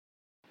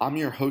I'm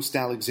your host,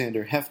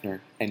 Alexander Hefner,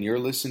 and you're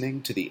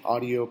listening to the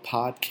audio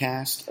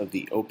podcast of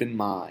The Open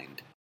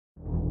Mind.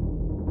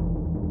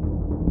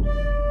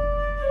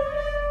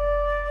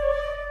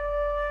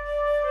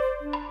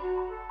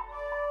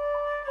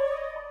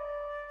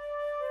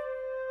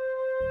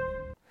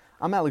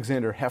 I'm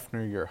Alexander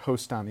Hefner, your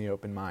host on The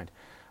Open Mind.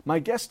 My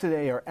guests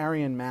today are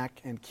Arien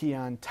Mack and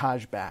Kian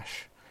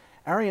Tajbakhsh.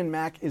 Arien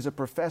Mack is a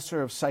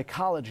professor of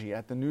psychology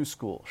at the New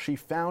School. She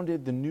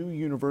founded the new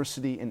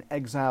university in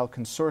Exile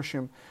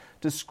Consortium,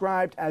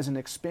 described as an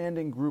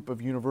expanding group of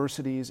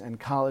universities and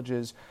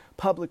colleges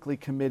publicly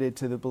committed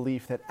to the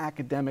belief that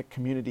academic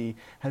community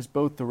has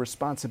both the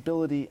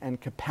responsibility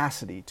and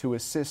capacity to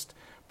assist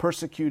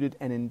persecuted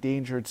and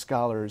endangered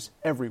scholars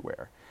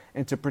everywhere,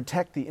 and to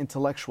protect the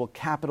intellectual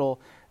capital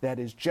that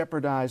is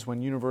jeopardized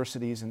when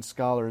universities and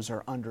scholars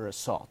are under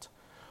assault.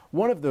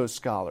 One of those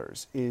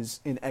scholars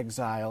in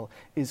exile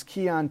is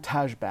Kian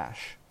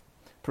Tajbakhsh,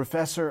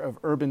 professor of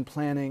urban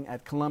planning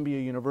at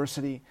Columbia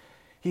University.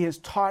 He has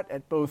taught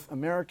at both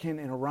American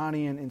and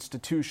Iranian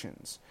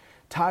institutions.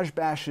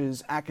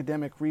 Tajbakhsh's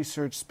academic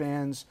research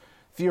spans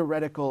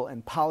theoretical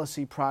and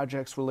policy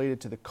projects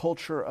related to the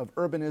culture of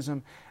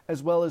urbanism,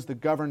 as well as the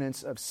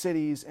governance of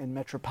cities and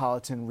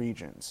metropolitan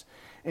regions.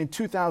 In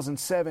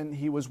 2007,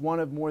 he was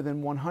one of more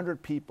than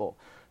 100 people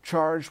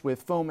charged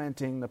with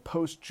fomenting the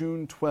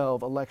post-June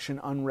 12 election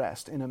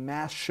unrest in a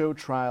mass show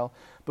trial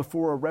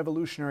before a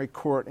revolutionary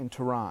court in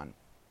Tehran.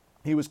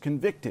 He was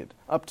convicted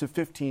up to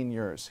 15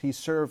 years. He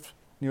served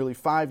nearly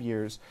 5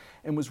 years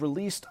and was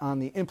released on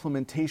the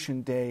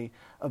implementation day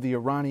of the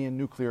Iranian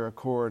Nuclear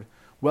Accord.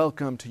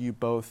 Welcome to you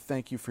both.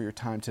 Thank you for your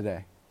time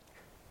today.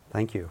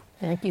 Thank you.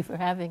 Thank you for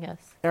having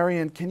us.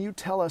 Arien, can you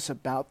tell us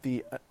about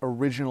the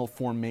original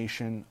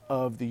formation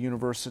of the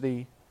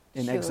university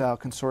in Sure. Exile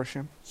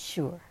Consortium?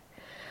 Sure.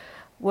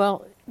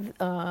 Well,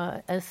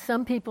 as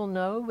some people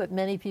know, but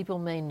many people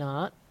may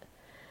not,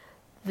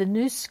 the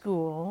New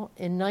School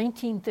in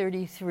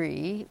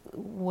 1933,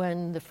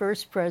 when the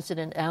first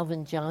president,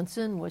 Alvin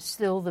Johnson, was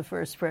still the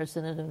first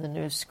president of the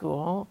New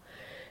School,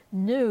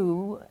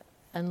 knew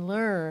and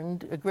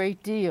learned a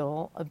great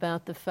deal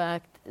about the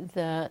fact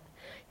that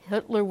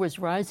Hitler was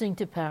rising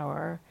to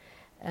power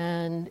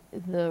and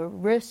the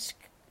risk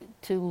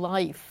to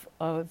life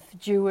of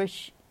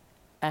Jewish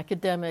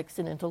academics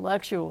and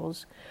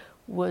intellectuals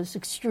was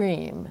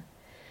extreme.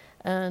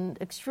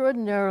 And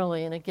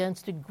extraordinarily, and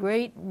against a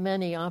great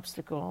many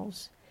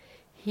obstacles,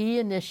 he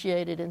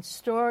initiated and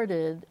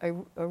started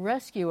a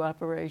rescue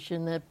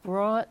operation that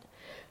brought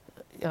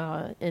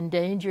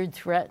endangered,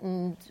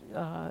 threatened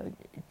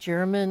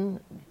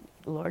German,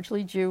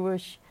 largely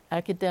Jewish,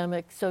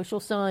 academic social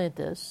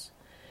scientists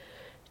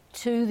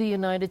to the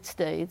United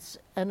States,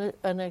 and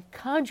a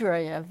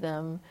cadre of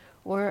them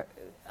were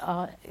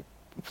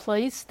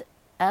placed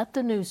at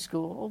the New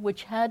School,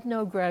 which had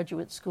no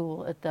graduate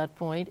school at that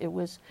point. It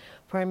was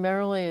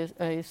primarily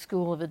a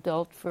school of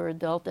adult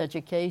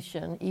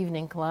education,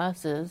 evening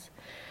classes.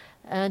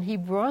 And he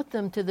brought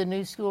them to the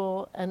New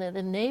School, and it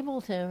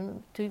enabled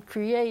him to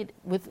create,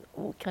 with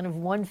kind of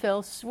one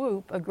fell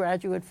swoop, a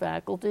graduate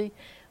faculty,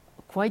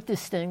 quite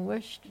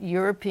distinguished,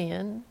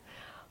 European,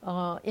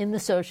 in the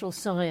social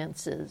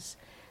sciences.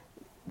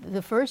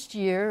 The first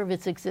year of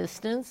its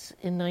existence,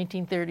 in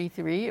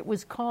 1933, it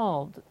was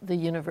called the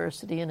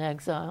University in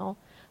Exile.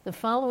 The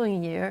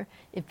following year,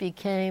 it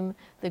became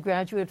the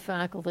Graduate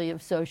Faculty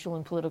of Social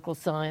and Political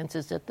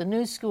Sciences at the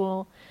New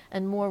School,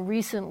 and more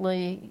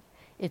recently,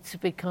 its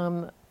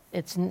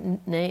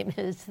name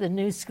is the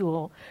New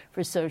School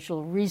for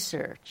Social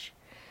Research.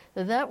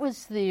 So that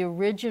was the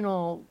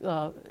original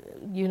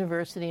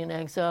university in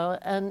exile,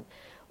 and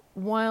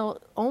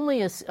while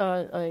only a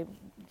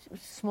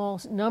small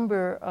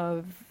number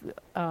of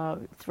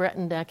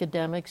threatened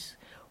academics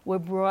were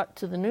brought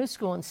to the New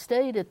School and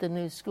stayed at the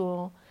New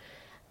School,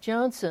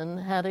 Johnson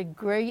had a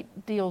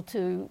great deal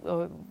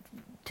to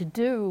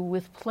do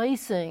with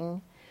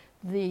placing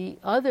the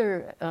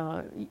other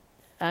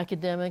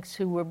academics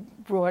who were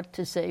brought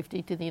to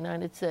safety to the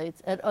United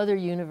States at other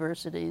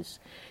universities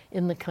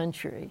in the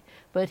country.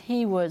 But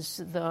he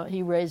raised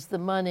the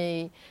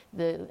money,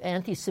 the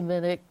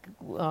anti-Semitic,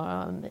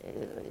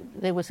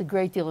 there was a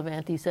great deal of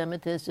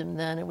anti-Semitism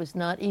then. It was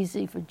not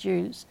easy for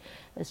Jews,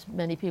 as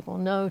many people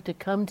know, to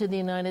come to the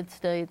United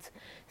States.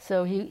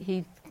 So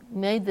he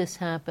made this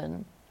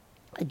happen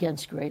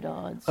against great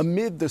odds.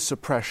 Amid the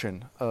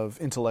suppression of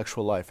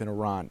intellectual life in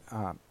Iran,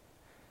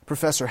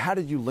 Professor, how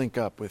did you link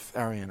up with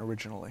Arien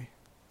originally?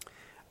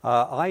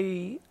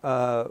 My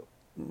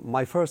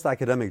first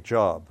academic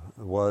job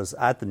was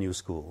at the New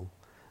School,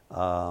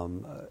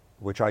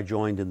 which I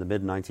joined in the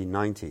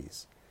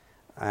mid-1990s.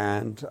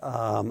 And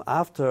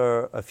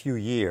after a few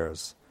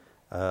years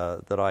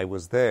that I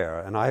was there,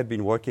 and I had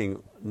been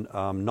working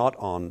not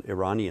on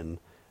Iranian,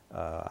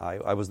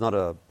 I was not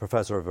a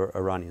professor of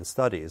Iranian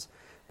studies,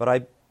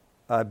 but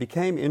I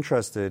became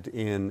interested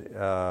in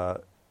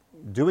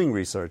doing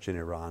research in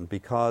Iran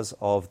because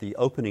of the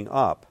opening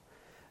up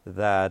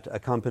that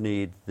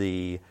accompanied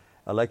the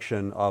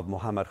election of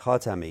Mohammad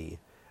Khatami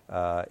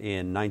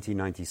in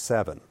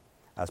 1997.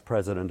 as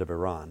president of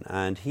Iran.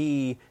 And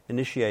he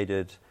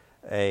initiated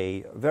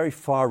a very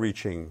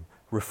far-reaching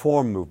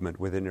reform movement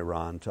within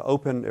Iran to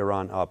open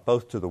Iran up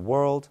both to the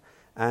world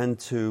and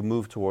to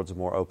move towards a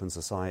more open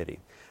society.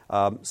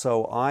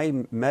 So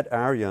I met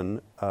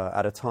Arien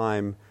at a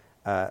time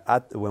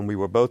when we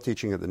were both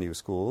teaching at the New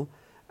School.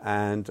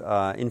 And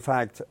in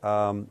fact,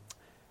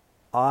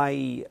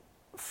 I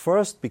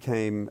first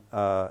became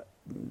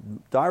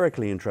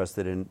directly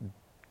interested in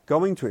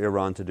going to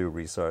Iran to do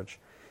research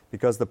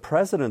because the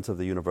president of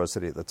the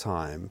university at the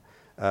time,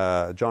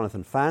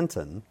 Jonathan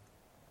Fanton,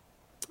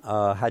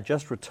 had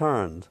just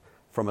returned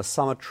from a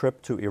summer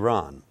trip to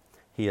Iran.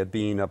 He had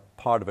been a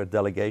part of a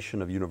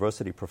delegation of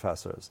university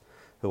professors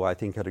who I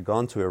think had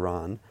gone to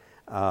Iran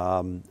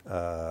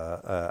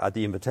at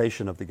the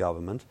invitation of the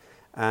government.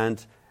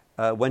 And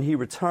when he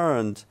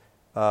returned,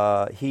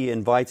 he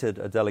invited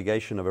a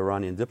delegation of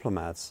Iranian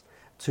diplomats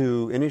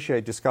to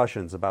initiate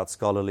discussions about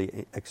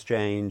scholarly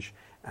exchange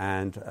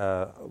and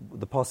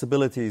the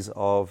possibilities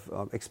of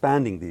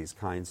expanding these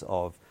kinds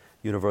of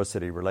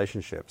university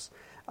relationships.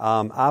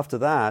 After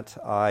that,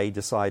 I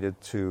decided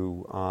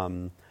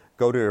to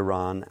go to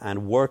Iran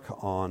and work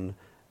on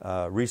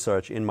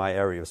research in my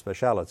area of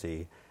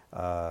specialty,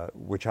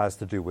 which has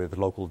to do with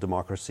local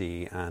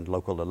democracy and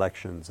local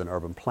elections and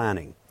urban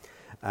planning.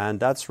 And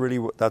that's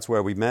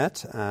where we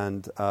met.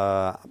 And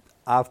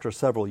after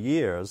several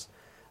years,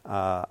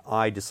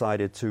 I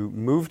decided to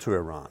move to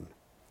Iran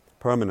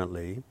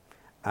permanently.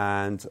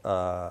 And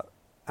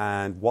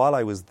while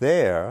I was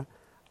there,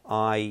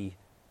 I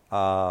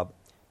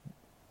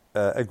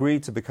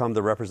agreed to become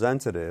the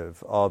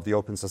representative of the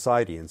Open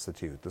Society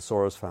Institute, the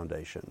Soros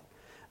Foundation,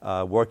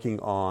 working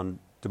on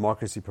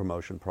democracy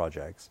promotion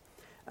projects.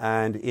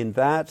 And in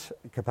that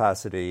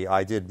capacity,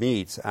 I did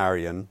meet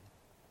Arien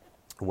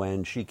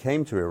when she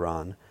came to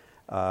Iran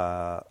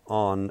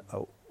on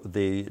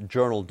the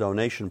journal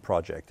donation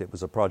project. It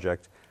was a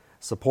project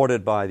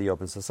supported by the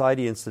Open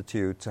Society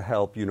Institute to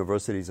help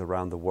universities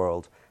around the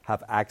world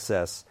have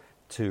access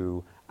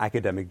to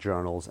academic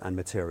journals and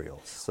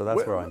materials. So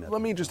that's where I met.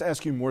 Let me just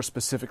ask you more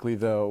specifically,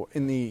 though.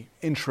 In the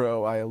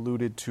intro, I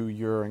alluded to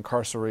your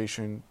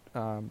incarceration,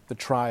 the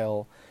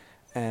trial,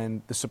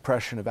 and the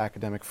suppression of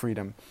academic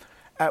freedom.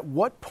 At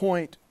what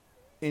point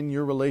in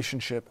your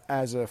relationship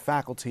as a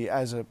faculty,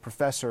 as a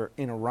professor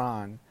in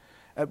Iran,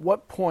 at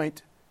what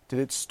point did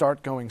it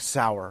start going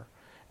sour?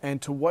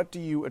 And to what do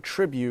you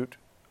attribute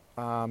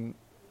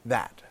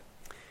that?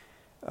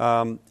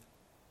 When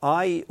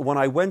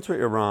I went to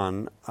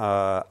Iran,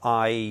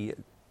 I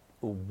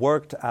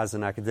worked as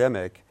an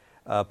academic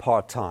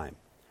part-time.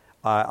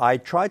 I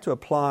tried to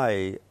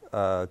apply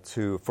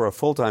for a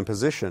full-time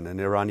position in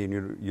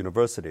Iranian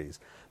universities,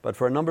 but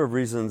for a number of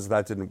reasons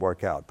that didn't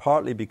work out.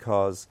 Partly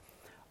because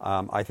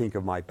I think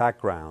of my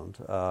background,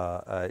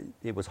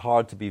 it was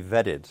hard to be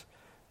vetted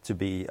to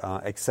be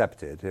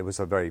accepted. It was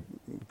a very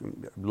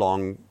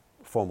long,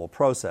 formal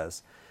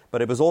process.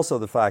 But it was also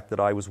the fact that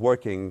I was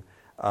working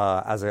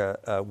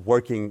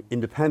working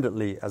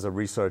independently as a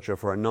researcher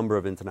for a number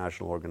of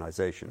international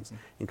organizations,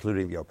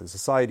 including the Open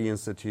Society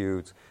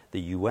Institute, the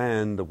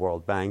UN, the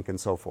World Bank, and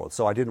so forth.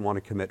 So I didn't want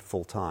to commit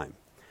full-time.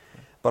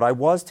 But I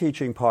was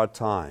teaching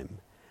part-time,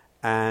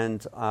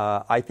 and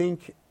I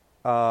think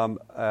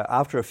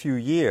after a few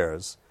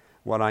years,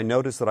 when I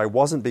noticed that I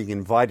wasn't being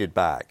invited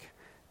back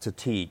to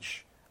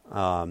teach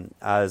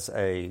as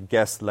a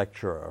guest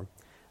lecturer,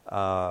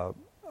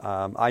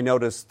 I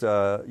noticed,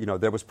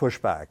 there was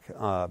pushback,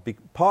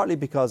 partly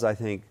because I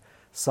think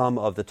some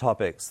of the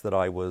topics that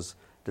I was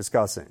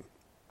discussing,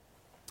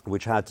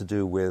 which had to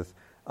do with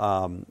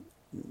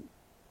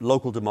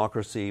local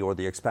democracy or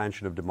the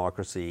expansion of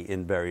democracy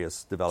in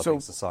various developing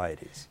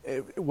societies.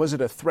 Was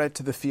it a threat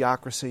to the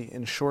theocracy,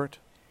 in short?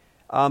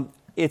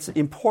 It's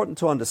important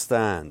to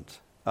understand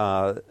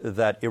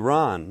that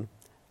Iran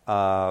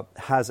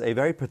has a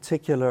very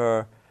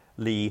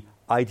particularly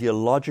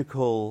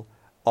ideological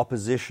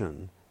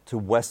opposition to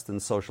Western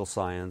social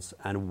science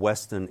and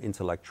Western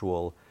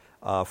intellectual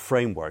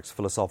frameworks,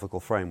 philosophical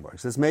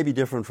frameworks. This may be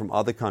different from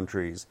other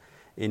countries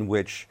in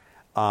which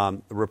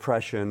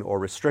repression or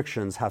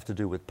restrictions have to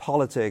do with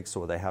politics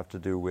or they have to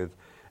do with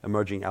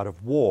emerging out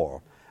of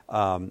war.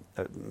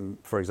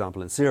 For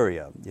example, in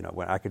Syria,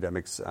 where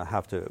academics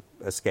have to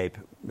escape,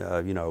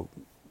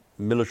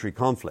 military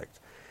conflict.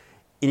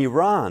 In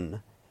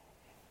Iran,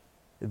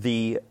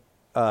 the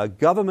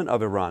government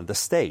of Iran, the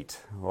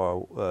state,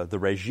 or the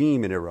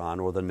regime in Iran,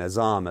 or the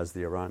Nizam, as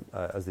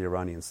the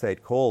Iranian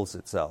state calls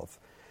itself,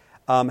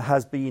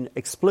 has been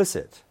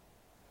explicit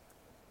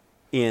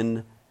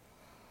in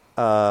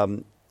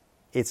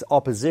its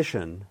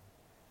opposition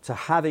to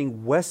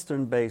having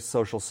Western-based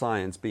social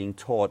science being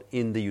taught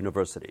in the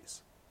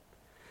universities.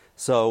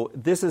 So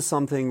this is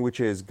something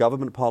which is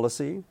government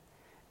policy.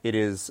 It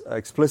is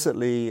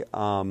explicitly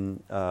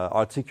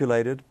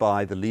articulated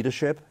by the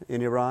leadership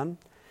in Iran.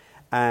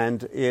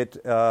 And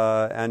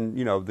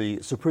the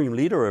supreme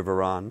leader of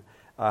Iran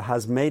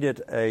has made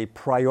it a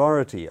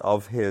priority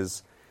of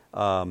his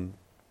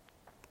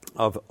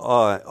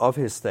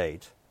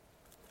state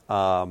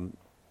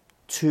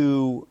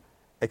to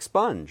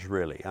expunge,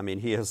 really. I mean,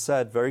 he has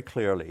said very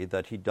clearly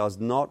that he does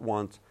not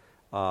want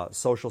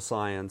social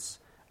science,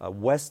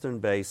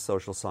 Western-based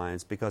social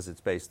science, because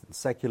it's based in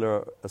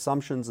secular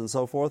assumptions and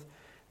so forth,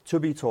 to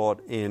be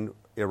taught in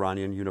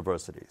Iranian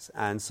universities.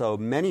 And so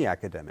many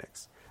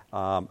academics,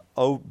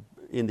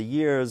 in the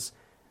years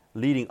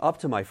leading up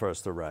to my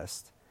first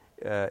arrest,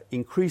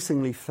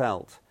 increasingly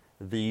felt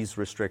these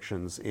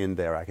restrictions in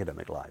their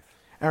academic life.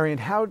 Arien,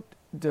 how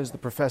does the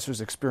professor's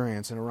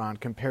experience in Iran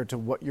compare to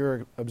what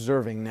you're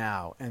observing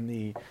now and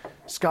the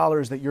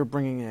scholars that you're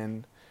bringing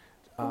in?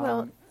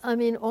 Well, I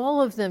mean,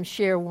 all of them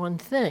share one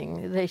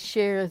thing. They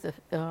share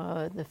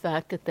the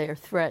fact that they are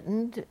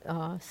threatened.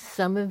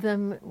 Some of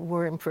them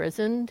were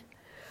imprisoned.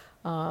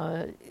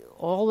 Some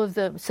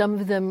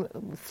of them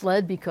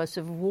fled because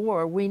of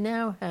war. We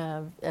now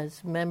have,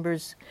 as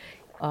members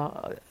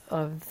of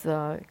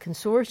the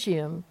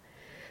consortium,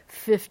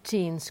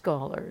 15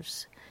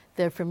 scholars.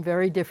 They're from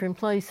very different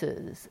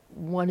places.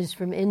 One is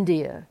from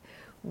India,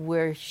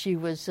 where she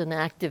was an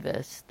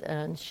activist,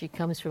 and she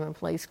comes from a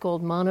place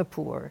called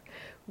Manipur,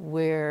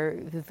 where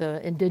the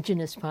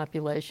indigenous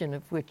population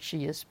of which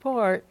she is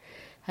part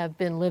have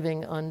been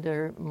living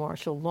under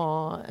martial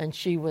law, and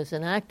she was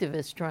an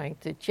activist trying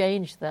to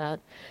change that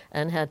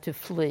and had to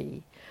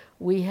flee.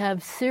 We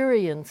have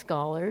Syrian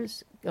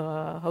scholars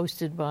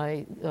hosted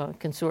by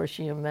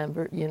consortium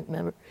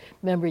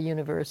member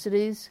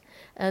universities,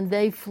 and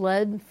they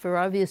fled for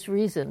obvious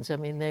reasons. I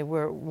mean,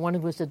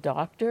 one was a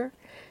doctor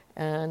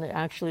and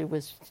actually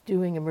was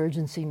doing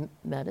emergency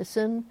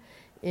medicine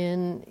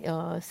in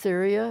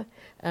Syria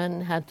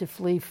and had to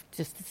flee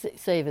just to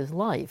save his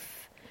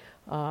life.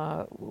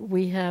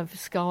 We have a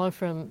scholar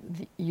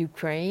from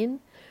Ukraine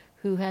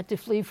who had to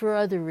flee for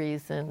other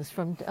reasons,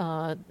 from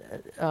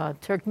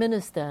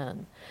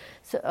Turkmenistan.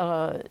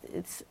 So,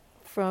 it's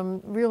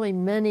from really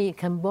many,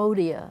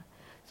 Cambodia.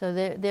 So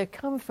they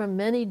come from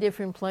many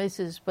different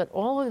places, but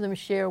all of them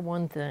share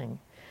one thing.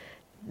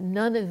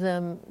 None of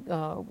them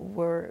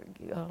were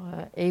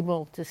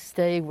able to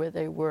stay where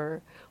they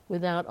were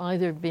without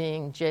either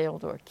being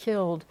jailed or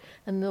killed.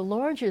 And the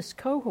largest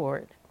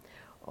cohort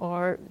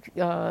are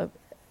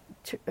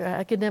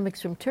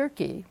academics from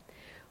Turkey,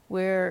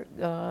 where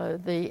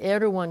the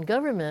Erdogan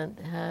government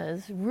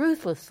has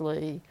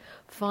ruthlessly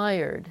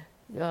fired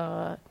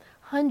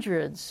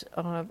hundreds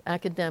of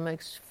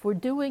academics for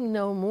doing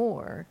no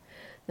more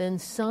than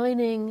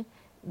signing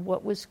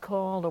what is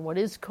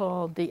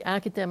called the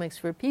Academics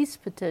for Peace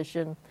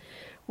petition,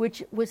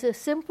 which was a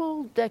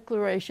simple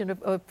declaration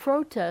of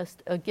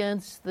protest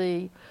against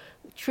the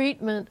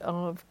treatment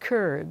of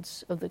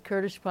Kurds, of the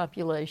Kurdish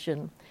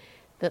population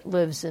that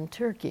lives in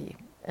Turkey.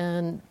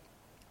 And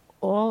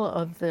all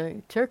of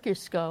the Turkish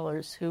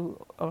scholars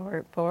who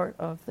are part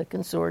of the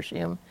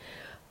consortium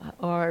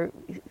are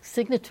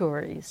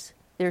signatories.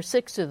 There are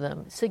 6 of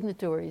them,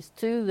 signatories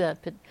to that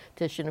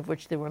petition, of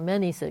which there were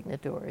many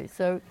signatories.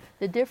 So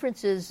the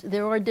differences,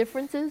 there are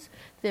differences,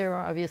 there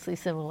are obviously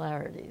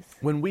similarities.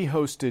 When we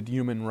hosted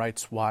Human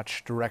Rights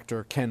Watch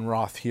director Ken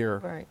Roth here,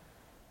 right,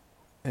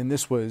 and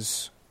this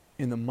was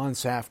in the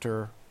months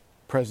after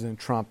President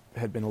Trump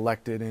had been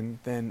elected and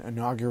then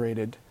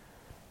inaugurated,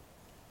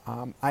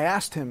 I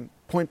asked him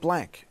point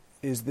blank,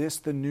 is this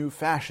the new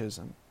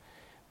fascism?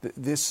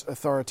 This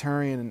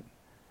authoritarian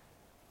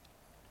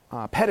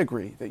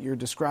pedigree that you're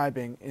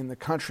describing in the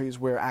countries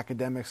where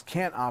academics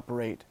can't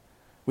operate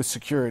with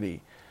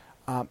security.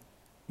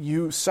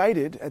 You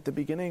cited at the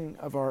beginning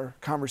of our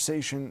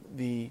conversation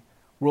the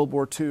World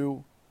War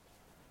II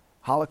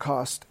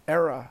Holocaust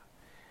era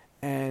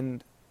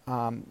and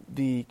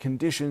the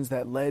conditions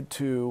that led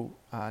to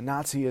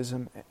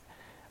Nazism.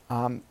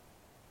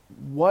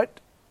 What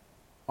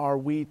are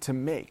we to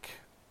make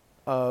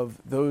of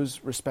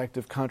those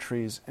respective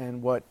countries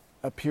and what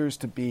appears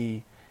to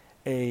be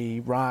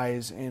a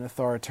rise in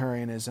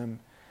authoritarianism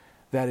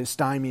that is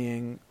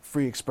stymieing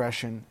free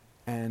expression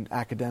and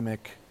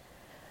academic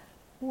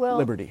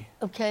liberty?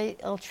 Okay,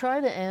 I'll try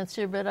to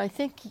answer, but I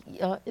think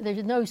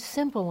there's no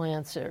simple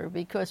answer,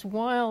 because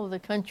while the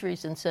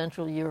countries in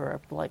Central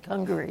Europe, like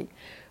Hungary,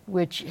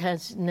 which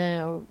has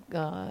now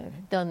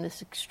done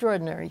this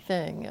extraordinary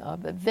thing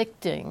of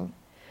evicting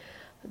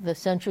the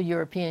Central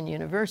European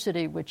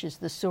University, which is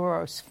the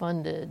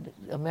Soros-funded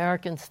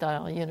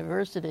American-style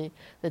university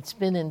that's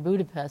been in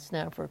Budapest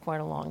now for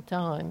quite a long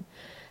time.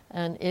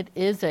 And it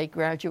is a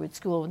graduate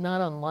school, not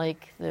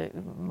unlike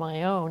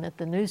my own at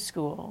the New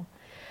School.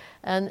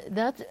 And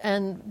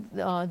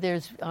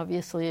there's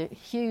obviously a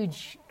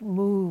huge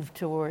move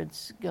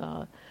towards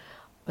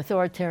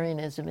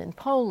authoritarianism in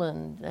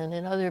Poland and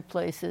in other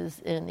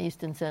places in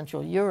East and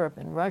Central Europe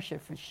and Russia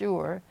for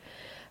sure.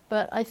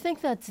 But I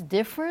think that's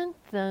different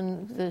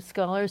than the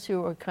scholars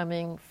who are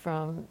coming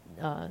from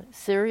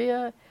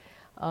Syria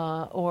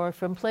or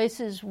from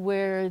places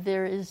where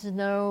there is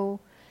no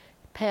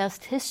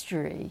past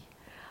history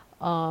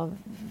of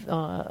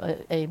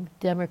a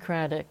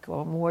democratic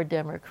or more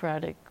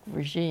democratic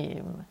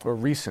regime. Or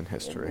recent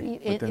history.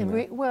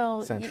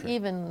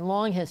 Even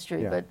long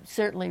history, but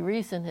certainly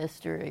recent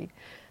history.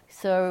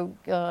 So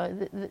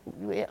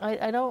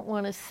I don't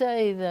want to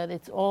say that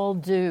it's all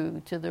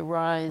due to the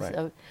rise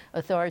of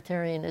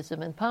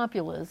authoritarianism and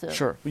populism.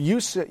 Sure.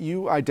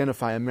 You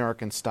identify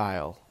American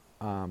style,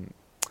 and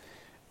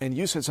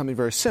you said something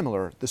very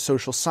similar, the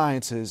social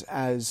sciences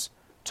as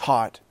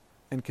taught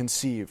and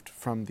conceived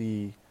from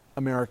the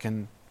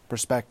American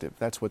perspective.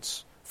 That's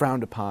what's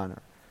frowned upon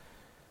or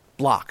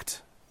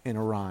blocked in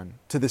Iran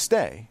to this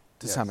day,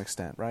 to some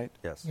extent, right?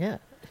 Yes. Yeah.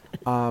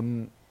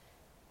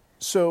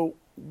 So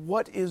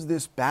what is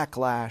this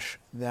backlash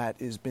that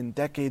has been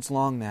decades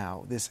long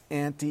now, this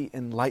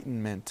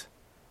anti-Enlightenment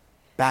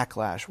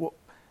backlash? Well,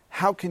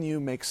 how can you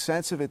make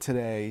sense of it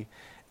today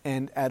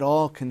and at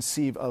all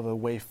conceive of a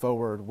way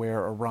forward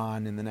where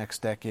Iran in the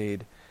next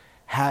decade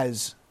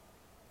has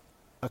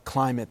a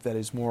climate that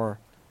is more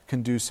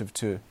conducive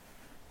to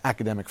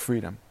academic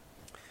freedom?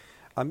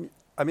 I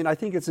mean, I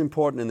think it's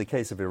important in the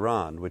case of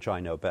Iran, which I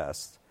know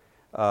best,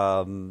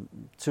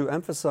 to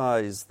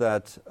emphasize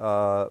that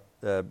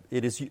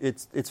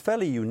it's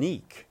fairly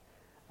unique,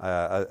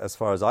 as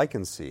far as I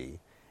can see,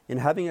 in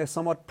having a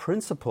somewhat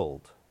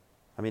principled.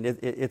 I mean,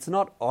 it's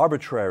not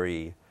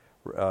arbitrary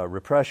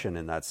repression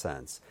in that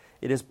sense.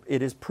 It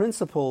is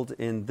principled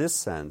in this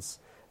sense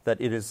that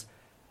it is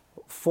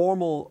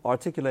formal,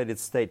 articulated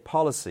state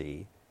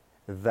policy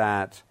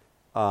that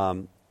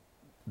the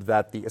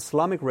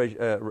Islamic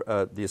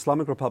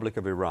Republic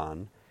of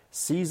Iran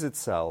sees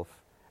itself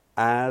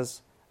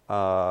as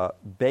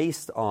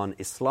based on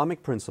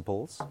Islamic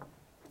principles,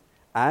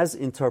 as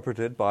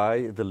interpreted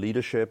by the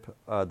leadership,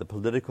 the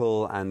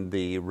political and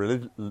the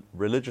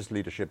religious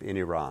leadership in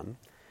Iran.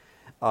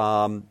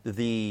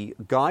 The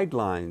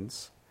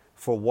guidelines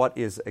for what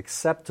is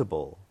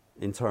acceptable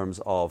in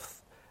terms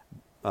of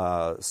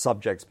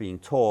subjects being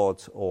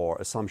taught or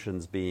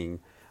assumptions being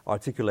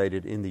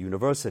articulated in the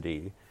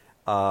university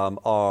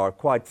are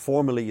quite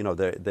formally,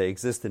 they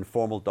exist in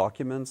formal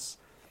documents.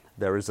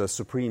 There is a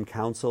Supreme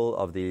Council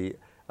of the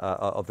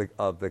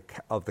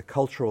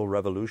Cultural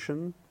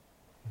Revolution,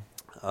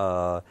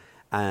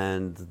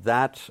 and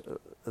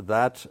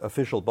that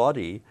official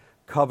body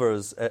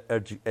covers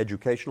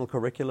educational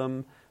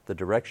curriculum, the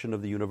direction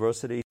of the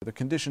university. The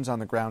conditions on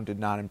the ground did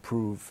not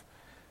improve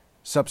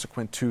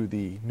subsequent to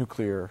the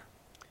nuclear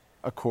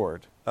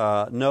accord.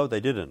 No, they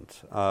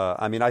didn't.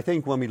 I mean, I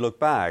think when we look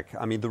back,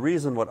 I mean, the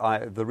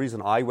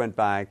reason I went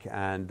back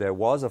and there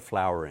was a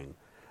flowering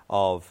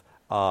of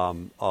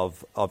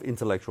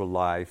intellectual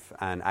life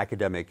and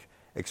academic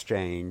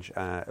exchange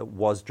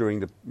was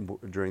during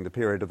the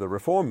period of the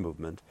reform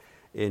movement,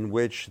 in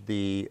which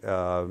the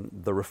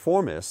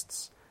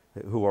reformists,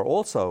 who are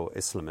also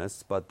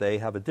Islamists, but they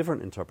have a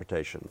different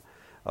interpretation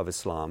of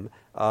Islam,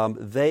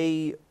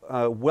 they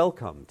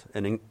welcomed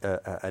an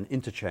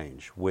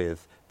interchange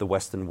with the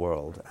Western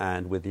world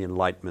and with the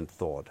Enlightenment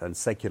thought and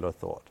secular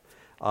thought.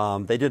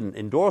 They didn't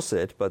endorse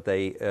it, but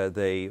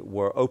they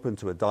were open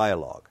to a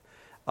dialogue.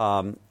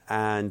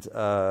 And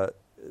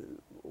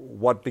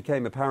what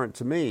became apparent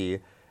to me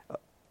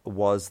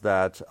was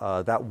that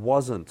that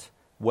wasn't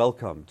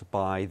welcomed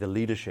by the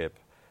leadership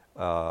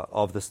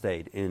of the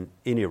state in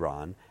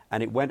Iran,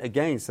 and it went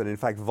against and in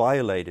fact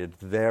violated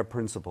their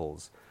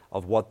principles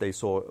of what they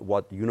saw,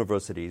 what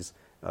universities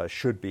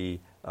should be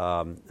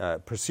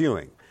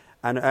pursuing.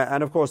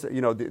 And of course,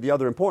 the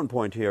other important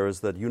point here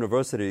is that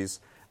universities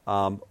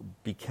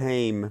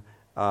became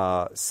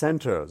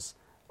centers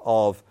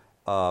of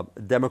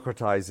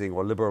democratizing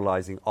or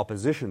liberalizing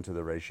opposition to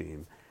the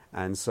regime.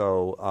 And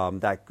so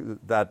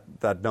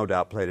that no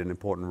doubt played an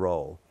important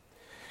role.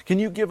 Can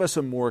you give us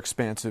a more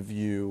expansive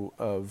view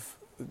of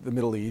the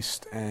Middle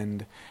East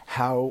and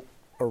how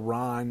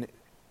Iran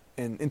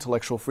and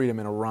intellectual freedom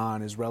in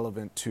Iran is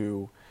relevant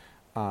to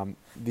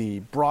the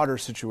broader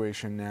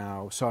situation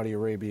now, Saudi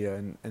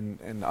Arabia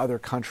and other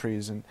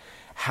countries, and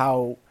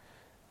how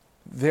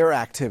their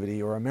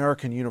activity or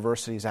American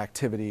universities'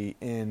 activity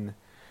in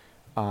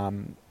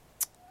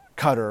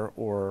Qatar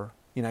or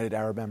United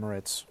Arab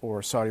Emirates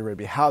or Saudi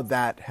Arabia, how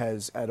that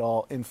has at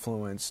all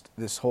influenced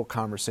this whole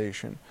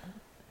conversation?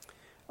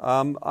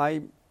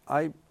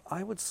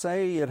 I would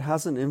say it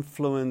hasn't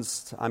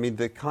influenced. I mean,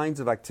 the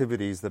kinds of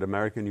activities that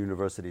American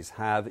universities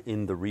have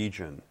in the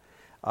region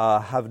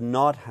have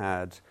not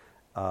had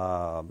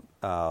at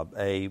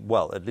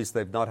least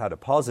they've not had a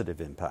positive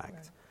impact.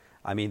 Right.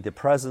 I mean, the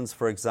presence,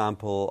 for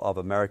example, of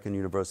American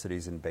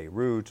universities in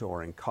Beirut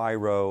or in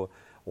Cairo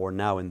or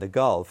now in the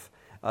Gulf,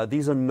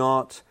 these are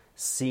not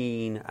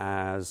seen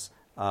as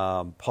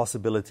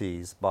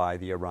possibilities by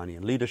the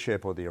Iranian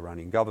leadership or the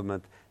Iranian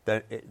government.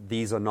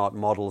 These are not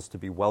models to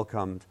be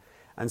welcomed.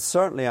 And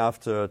certainly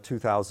after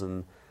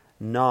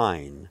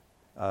 2009,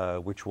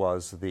 which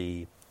was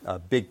the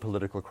big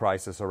political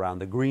crisis around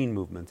the Green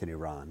movement in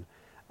Iran,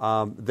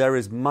 there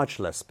is much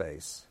less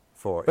space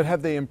for... But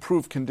have they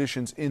improved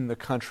conditions in the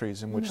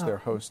countries in which they're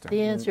hosting?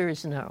 The answer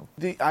is no.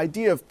 The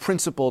idea of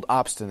principled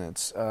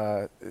obstinance,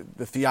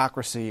 the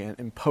theocracy and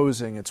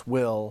imposing its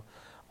will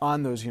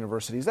on those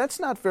universities. That's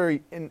not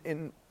very,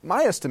 in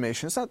my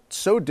estimation, it's not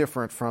so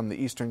different from the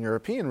Eastern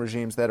European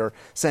regimes that are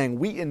saying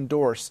we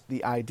endorse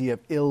the idea of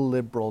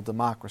illiberal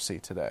democracy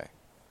today.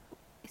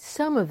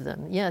 Some of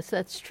them, yes,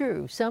 that's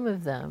true. Some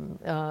of them.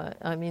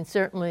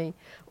 Certainly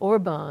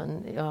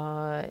Orban.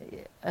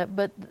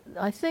 But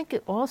I think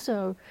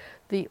also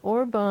the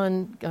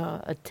Orban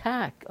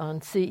attack on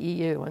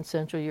CEU, on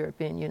Central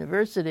European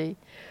University,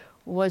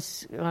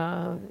 was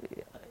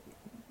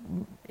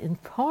in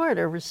part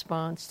a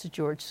response to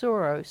George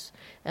Soros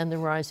and the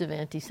rise of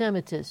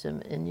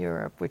anti-Semitism in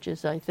Europe, which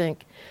is, I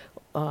think,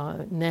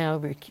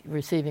 now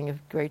receiving a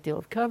great deal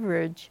of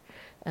coverage,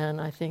 and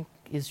I think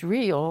is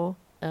real.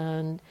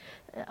 And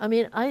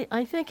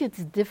I think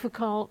it's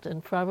difficult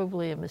and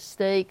probably a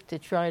mistake to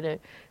try to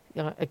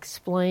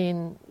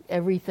explain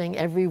everything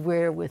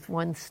everywhere with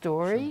one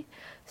story.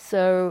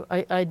 Sure. So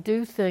I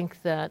do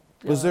think that...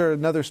 Was there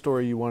another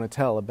story you want to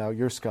tell about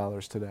your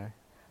scholars today?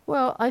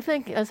 Well, I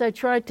think, as I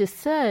tried to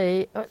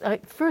say,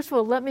 first of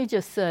all, let me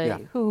just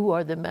say who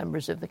are the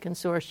members of the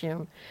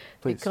consortium.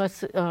 Please.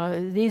 Because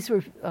these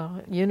were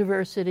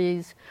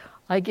universities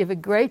I give a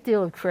great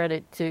deal of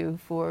credit to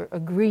for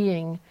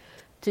agreeing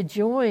to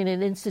join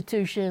an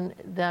institution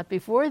that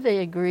before they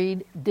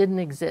agreed didn't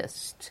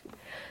exist.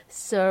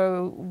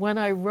 So when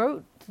I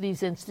wrote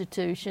these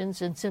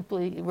institutions and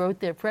simply wrote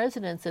their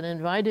presidents and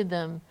invited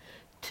them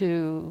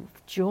to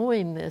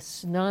join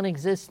this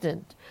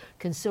non-existent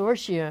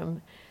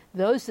consortium,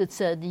 those that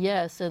said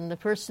yes, and the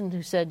person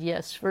who said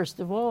yes first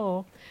of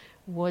all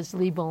was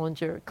Lee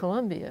Bollinger at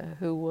Columbia,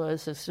 who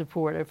was a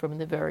supporter from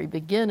the very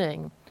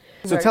beginning.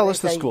 So tell us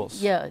the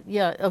schools.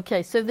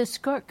 Okay. So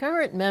the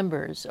current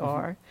members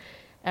are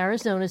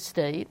Arizona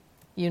State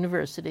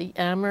University,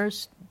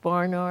 Amherst,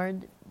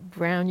 Barnard,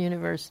 Brown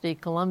University,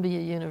 Columbia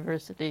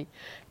University,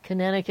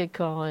 Connecticut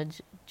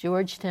College,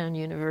 Georgetown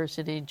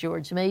University,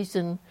 George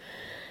Mason,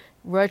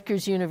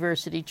 Rutgers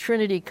University,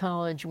 Trinity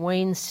College,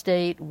 Wayne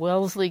State,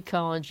 Wellesley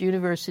College,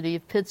 University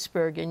of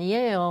Pittsburgh, and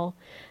Yale,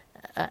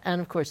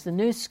 and of course the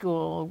New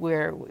School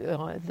where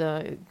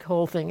the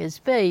whole thing is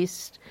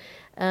based.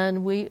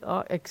 And we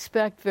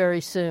expect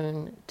very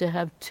soon to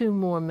have 2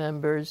 more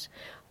members.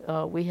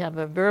 We have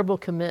a verbal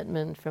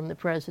commitment from the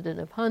president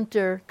of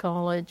Hunter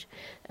College,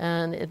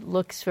 and it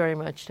looks very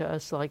much to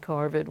us like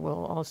Harvard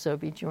will also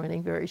be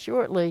joining very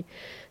shortly.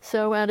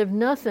 So out of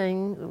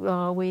nothing,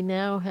 we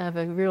now have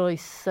a really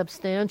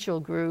substantial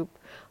group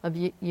of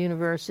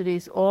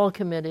universities all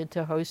committed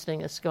to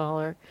hosting a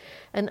scholar.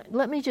 And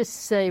let me just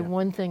say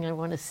one thing I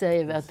want to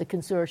say about the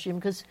consortium,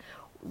 because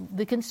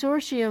the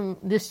consortium,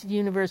 this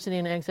University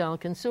in Exile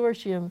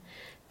Consortium,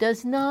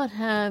 does not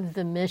have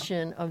the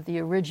mission of the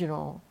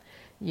original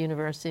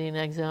University in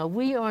Exile.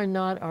 We are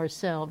not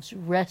ourselves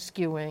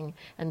rescuing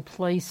and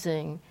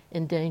placing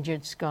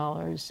endangered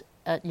scholars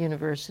at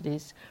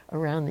universities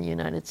around the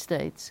United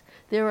States.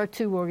 There are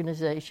 2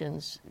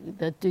 organizations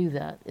that do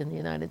that in the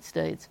United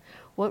States.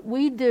 What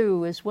we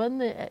do is when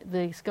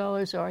the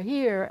scholars are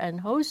here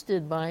and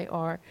hosted by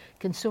our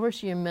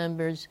consortium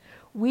members,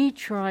 we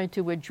try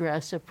to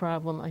address a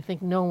problem I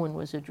think no one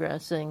was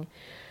addressing,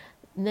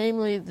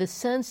 namely the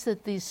sense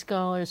that these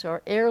scholars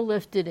are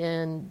airlifted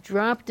in,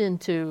 dropped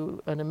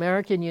into an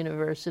American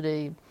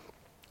university,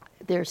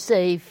 they're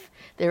safe,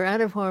 they're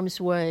out of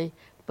harm's way,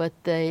 but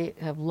they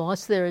have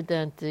lost their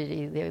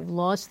identity, they've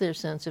lost their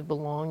sense of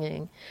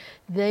belonging.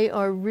 They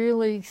are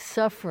really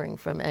suffering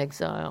from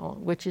exile,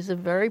 which is a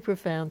very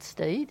profound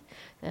state,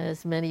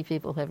 as many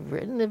people have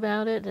written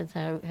about it, and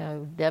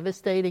how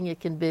devastating it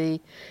can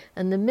be.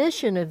 And the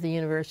mission of the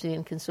University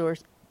in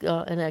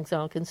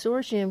Exile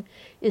Consortium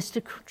is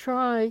to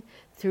try,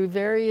 through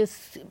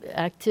various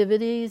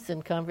activities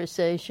and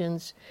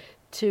conversations,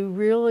 to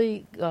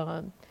really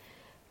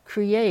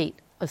create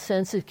a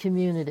sense of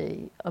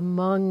community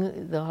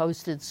among the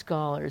hosted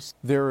scholars.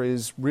 There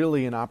is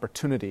really an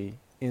opportunity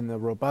in the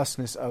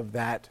robustness of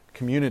that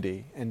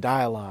community and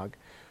dialogue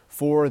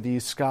for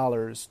these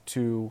scholars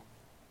to,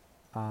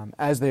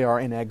 as they are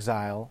in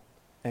exile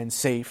and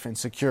safe and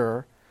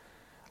secure,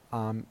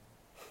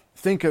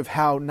 think of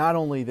how not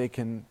only they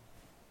can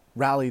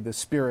rally the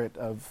spirit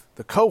of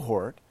the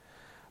cohort,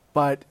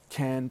 but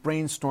can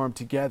brainstorm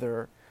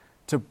together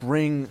to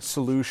bring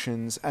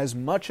solutions as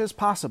much as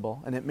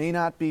possible, and it may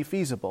not be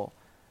feasible,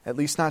 at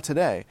least not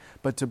today,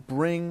 but to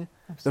bring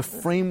the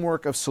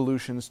framework of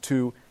solutions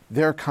to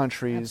their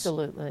countries.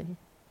 Absolutely.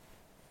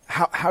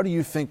 How do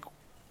you think,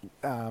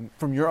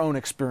 from your own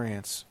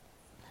experience,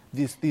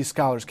 these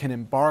scholars can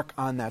embark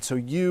on that so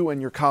you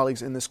and your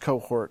colleagues in this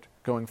cohort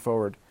going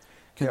forward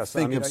can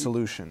think of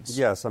solutions?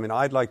 Yes,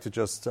 I'd like to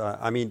just,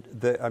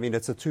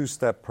 it's a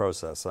 2-step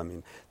process.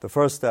 The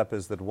first step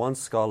is that once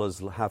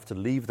scholars have to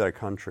leave their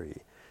country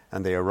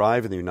and they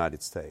arrive in the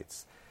United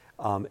States,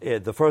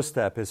 the first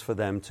step is for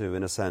them to,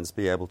 in a sense,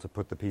 be able to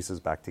put the pieces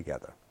back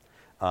together.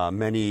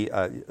 Many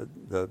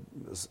the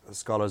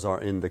scholars are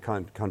in the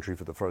country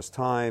for the first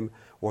time,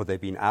 or they've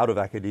been out of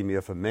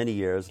academia for many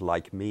years,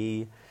 like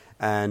me.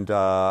 And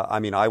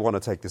I want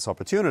to take this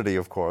opportunity,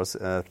 of course,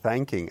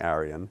 thanking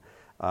Arien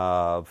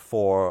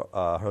for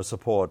her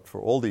support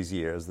for all these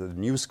years. The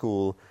New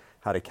School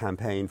had a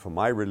campaign for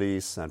my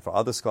release and for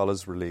other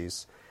scholars'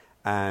 release.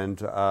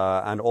 And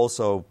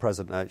also,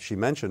 she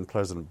mentioned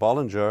President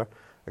Bollinger,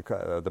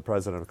 the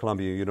president of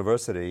Columbia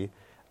University,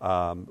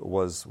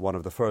 was one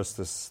of the first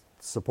to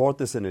support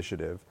this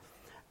initiative.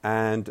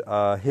 And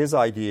his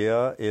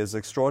idea is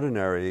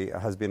extraordinary,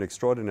 has been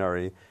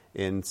extraordinary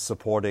in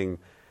supporting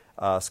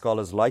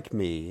scholars like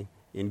me,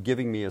 in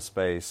giving me a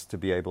space to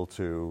be able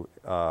to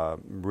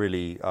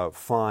really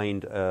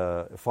find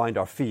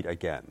our feet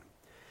again.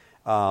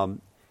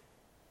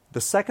 The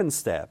second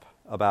step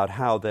about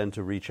how then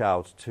to reach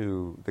out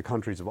to the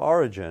countries of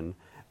origin,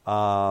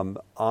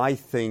 I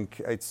think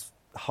it's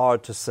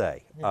hard to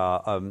say.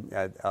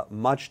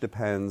 Much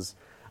depends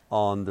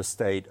on the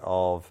state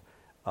of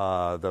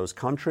those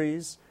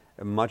countries.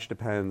 Much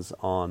depends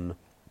on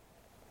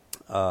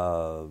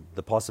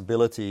the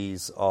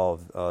possibilities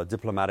of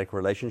diplomatic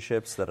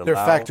relationships that allow. There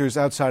are factors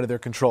outside of their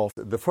control.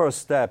 The first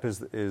step is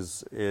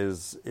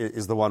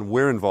the one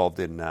we're involved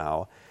in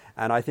now,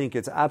 and I think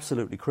it's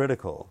absolutely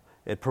critical.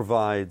 It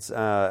provides,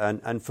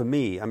 and for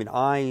me, I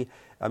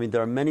mean,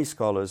 there are many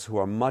scholars who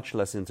are much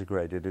less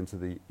integrated into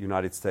the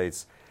United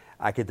States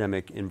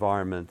academic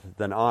environment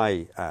than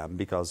I am,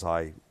 because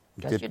I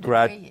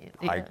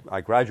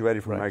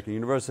graduated from American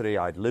University.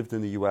 I'd lived in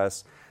the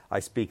U.S.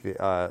 I speak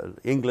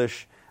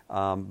English.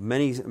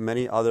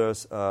 Many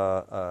others,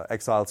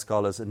 exiled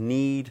scholars,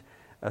 need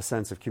a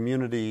sense of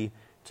community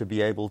to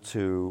be able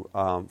to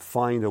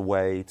find a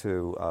way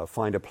to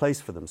find a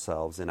place for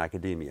themselves in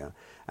academia.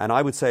 And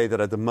I would say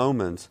that at the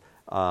moment,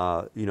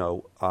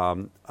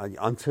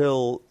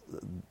 until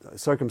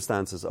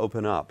circumstances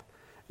open up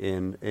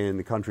in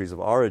the countries of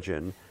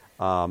origin,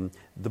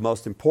 the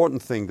most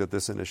important thing that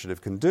this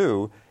initiative can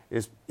do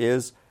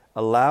is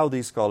allow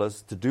these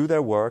scholars to do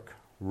their work,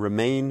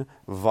 remain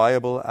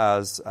viable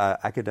as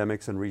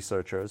academics and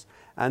researchers,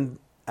 and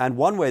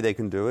one way they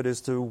can do it is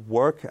to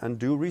work and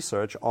do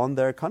research on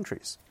their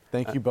countries.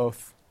 Thank you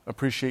both.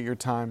 Appreciate your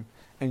time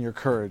and your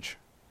courage.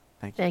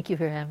 Thank you. Thank you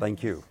for having me.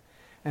 Thank you.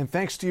 And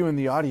thanks to you in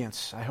the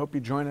audience. I hope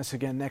you join us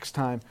again next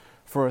time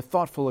for a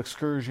thoughtful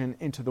excursion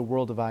into the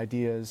world of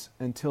ideas.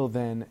 Until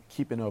then,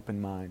 keep an open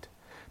mind.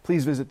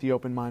 Please visit the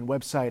Open Mind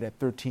website at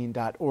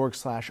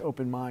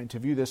 13.org/openmind to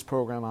view this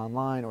program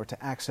online or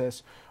to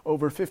access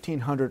over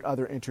 1,500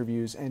 other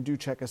interviews. And do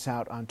check us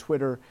out on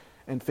Twitter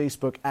and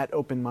Facebook at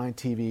Open Mind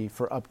TV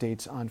for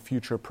updates on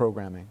future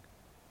programming.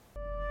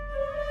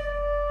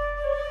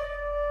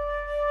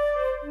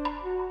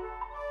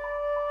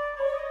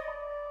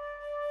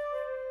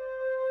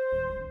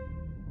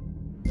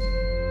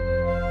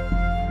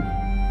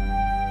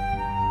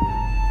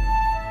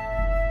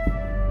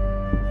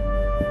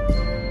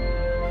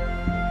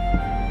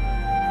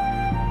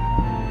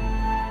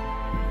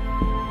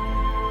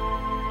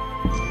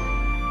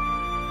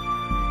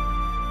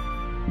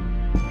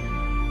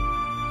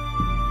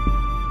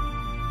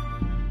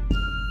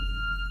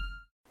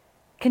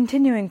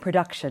 Continuing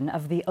production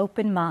of The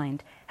Open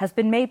Mind has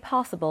been made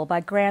possible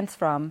by grants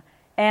from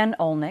Ann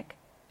Olnick,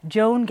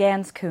 Joan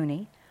Gans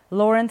Cooney,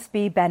 Lawrence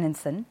B.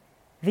 Benenson,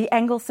 the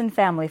Engelson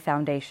Family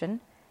Foundation,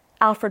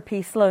 Alfred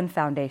P. Sloan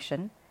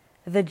Foundation,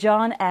 the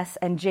John S.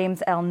 and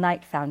James L.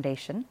 Knight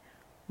Foundation,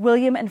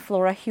 William and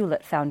Flora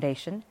Hewlett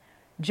Foundation,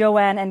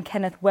 Joanne and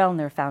Kenneth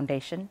Wellner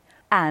Foundation,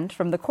 and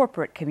from the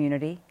corporate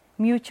community,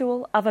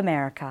 Mutual of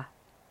America.